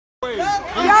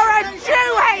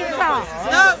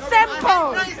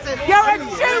You're a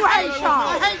Jew hater.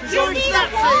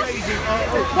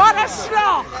 What a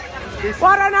schlock.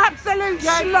 What an absolute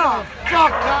schlock.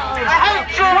 What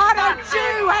a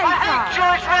Jew hater.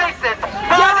 Jewish racists.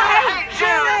 You hate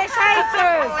Jewish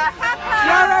haters.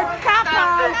 You're a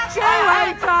capo Jew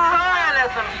hater.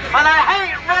 And I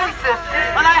hate racists.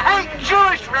 And I hate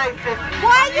Jewish racists.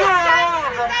 Why are you standing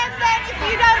with them then if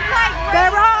you don't like racists?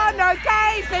 There are no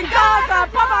gays in Gaza.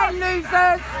 Bye-bye,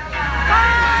 losers.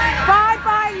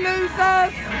 Bye-bye,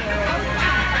 losers.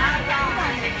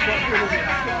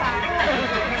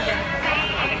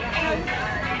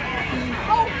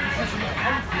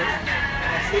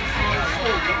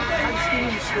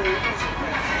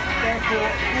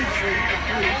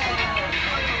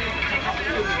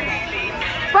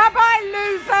 Bye-bye,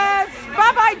 losers.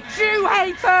 Bye-bye, Jew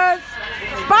haters.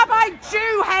 Bye-bye,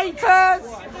 Jew haters.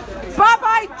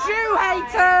 Bye-bye, Jew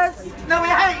haters. No, we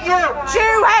hate you.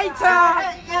 Jew hater.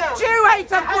 Jew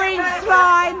hater, green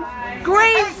slime.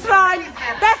 Green slime.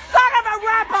 The son of a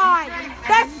rabbi.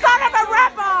 The son of a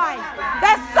rabbi.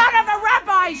 The son of a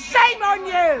rabbi. Shame on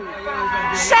you.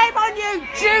 Shame on you,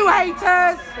 Jew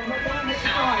haters.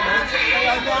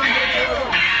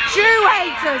 Jew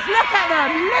haters. Look at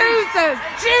them. Losers.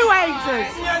 Jew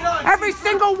haters. Every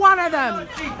single one of them.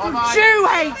 Jew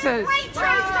haters.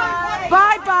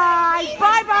 Bye-bye.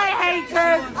 Bye-bye,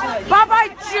 haters. Bye-bye,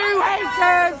 Jew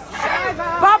haters.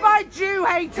 Bye-bye, Jew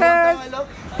haters.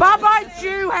 Bye-bye,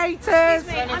 Jew haters.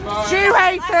 Jew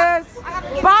haters.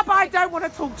 Bye-bye, don't want to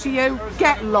talk to you.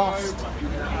 Get lost.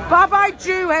 Bye-bye,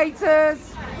 Jew haters.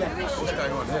 What's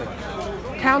going on here?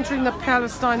 Countering the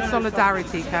Palestine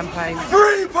Solidarity Campaign.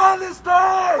 Free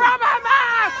Palestine! From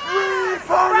Hamas! Free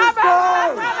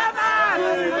Palestine! From Hamas!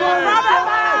 From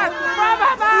Hamas! From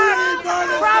Hamas!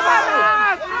 From Hamas!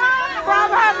 From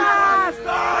Hamas!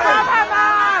 From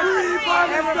Hamas! Free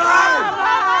Palestine!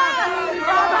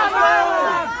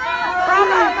 From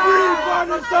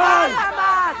Palestine!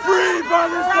 Free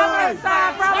Palestine!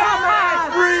 From Hamas!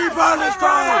 Free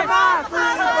Palestine!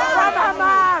 From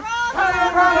Hamas!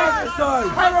 Palestine!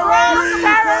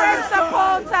 Terrorist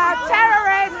supporter!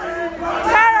 Terrorist!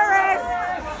 Terrorist!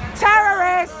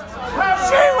 Terrorist!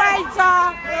 Jew hater!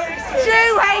 Jew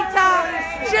hater!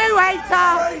 Jew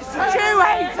hater! Jew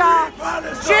hater!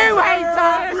 Jew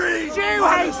hater! Jew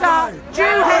hater!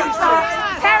 Jew hater!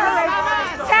 Terrorist!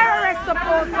 Terrorist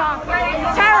supporter!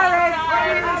 Terrorist!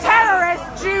 Terrorist!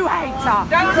 Jew hater!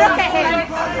 Look at him!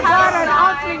 What an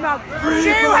ugly mug!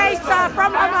 Jew hater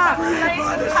from Hamas!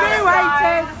 Jew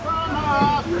haters!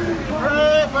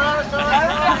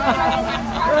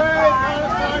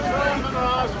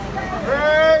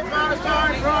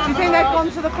 Do you think they've gone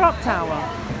to the clock tower?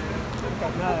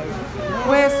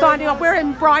 We're signing off. We're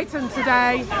in Brighton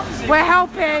today. We're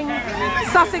helping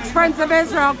Sussex Friends of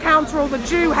Israel counter all the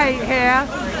Jew hate here.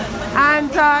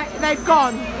 And they've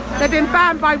gone. They've been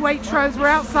banned by Waitrose. We're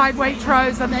outside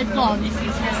Waitrose and they've gone.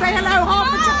 Say hello,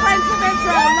 Hertfordshire Friends of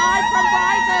Israel, live from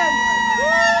Brighton.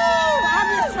 Woo! I'm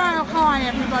Israel. Hi,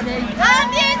 everybody.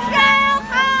 I'm Israel,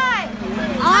 hi!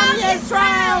 I'm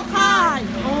Israel. Hi.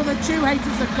 All the Jew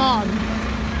haters are gone.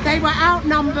 They were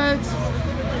outnumbered.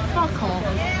 Fuck off.